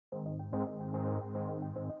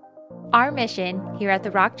Our mission here at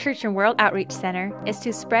the Rock Church and World Outreach Center is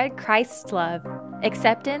to spread Christ's love,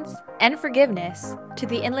 acceptance, and forgiveness to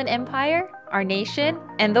the Inland Empire, our nation,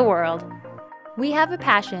 and the world. We have a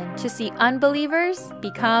passion to see unbelievers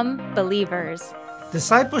become believers.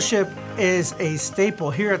 Discipleship is a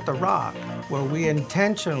staple here at The Rock, where we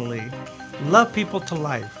intentionally love people to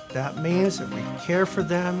life. That means that we care for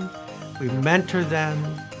them, we mentor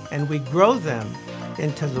them, and we grow them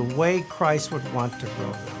into the way Christ would want to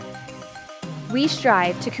grow them. We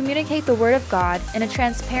strive to communicate the Word of God in a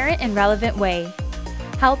transparent and relevant way,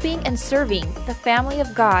 helping and serving the family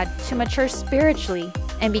of God to mature spiritually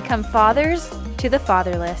and become fathers to the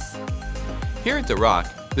fatherless. Here at The Rock,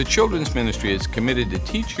 the children's ministry is committed to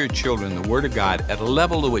teach your children the Word of God at a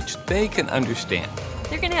level to which they can understand.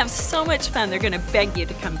 They're going to have so much fun, they're going to beg you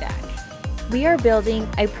to come back. We are building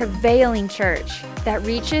a prevailing church that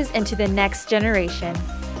reaches into the next generation.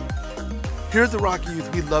 Here at the Rock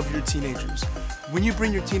Youth, we love your teenagers. When you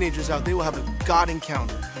bring your teenagers out, they will have a God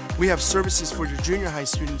encounter. We have services for your junior high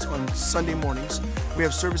students on Sunday mornings. We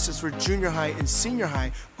have services for junior high and senior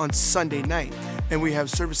high on Sunday night. And we have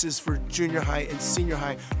services for junior high and senior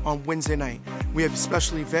high on Wednesday night. We have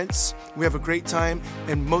special events, we have a great time,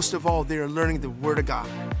 and most of all, they are learning the Word of God.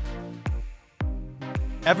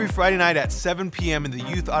 Every Friday night at 7 p.m. in the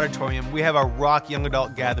youth auditorium, we have our Rock Young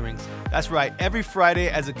Adult gatherings. That's right, every Friday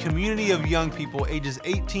as a community of young people ages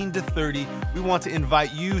 18 to 30, we want to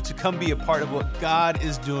invite you to come be a part of what God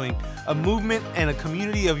is doing. A movement and a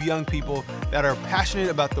community of young people that are passionate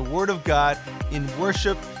about the Word of God in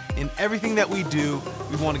worship, in everything that we do.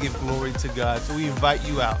 We want to give glory to God, so we invite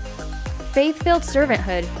you out. Faith-filled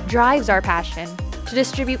servanthood drives our passion to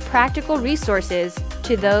distribute practical resources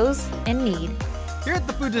to those in need. Here at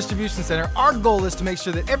the Food Distribution Center, our goal is to make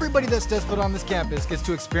sure that everybody that steps foot on this campus gets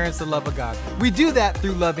to experience the love of God. We do that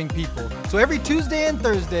through loving people. So every Tuesday and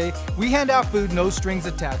Thursday, we hand out food, no strings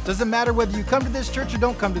attached. Doesn't matter whether you come to this church or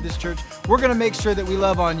don't come to this church, we're going to make sure that we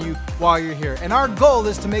love on you while you're here. And our goal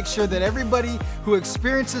is to make sure that everybody who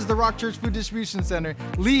experiences the Rock Church Food Distribution Center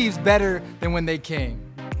leaves better than when they came.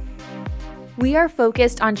 We are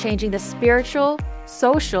focused on changing the spiritual,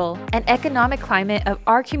 social, and economic climate of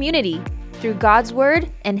our community through God's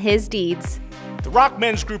Word and His deeds. The Rock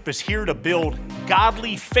Men's Group is here to build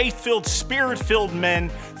godly, faith-filled, spirit-filled men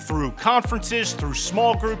through conferences, through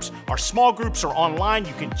small groups. Our small groups are online.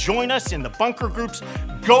 You can join us in the bunker groups.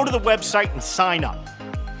 Go to the website and sign up.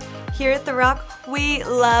 Here at The Rock, we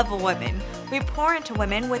love women. We pour into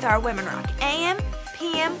women with our Women Rock AM,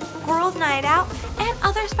 PM, Girls Night Out, and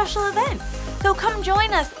other special events. So come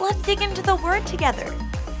join us. Let's dig into the Word together.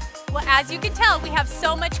 Well, as you can tell, we have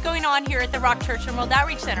so much going on here at the Rock Church and World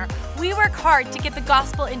Outreach Center. We work hard to get the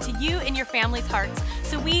gospel into you and your family's hearts.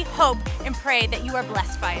 So we hope and pray that you are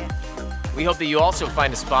blessed by it. We hope that you also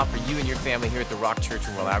find a spot for you and your family here at the Rock Church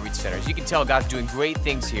and World Outreach Center. As you can tell, God's doing great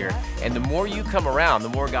things here. And the more you come around, the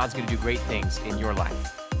more God's going to do great things in your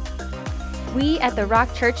life. We at the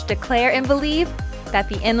Rock Church declare and believe that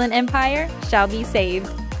the Inland Empire shall be saved.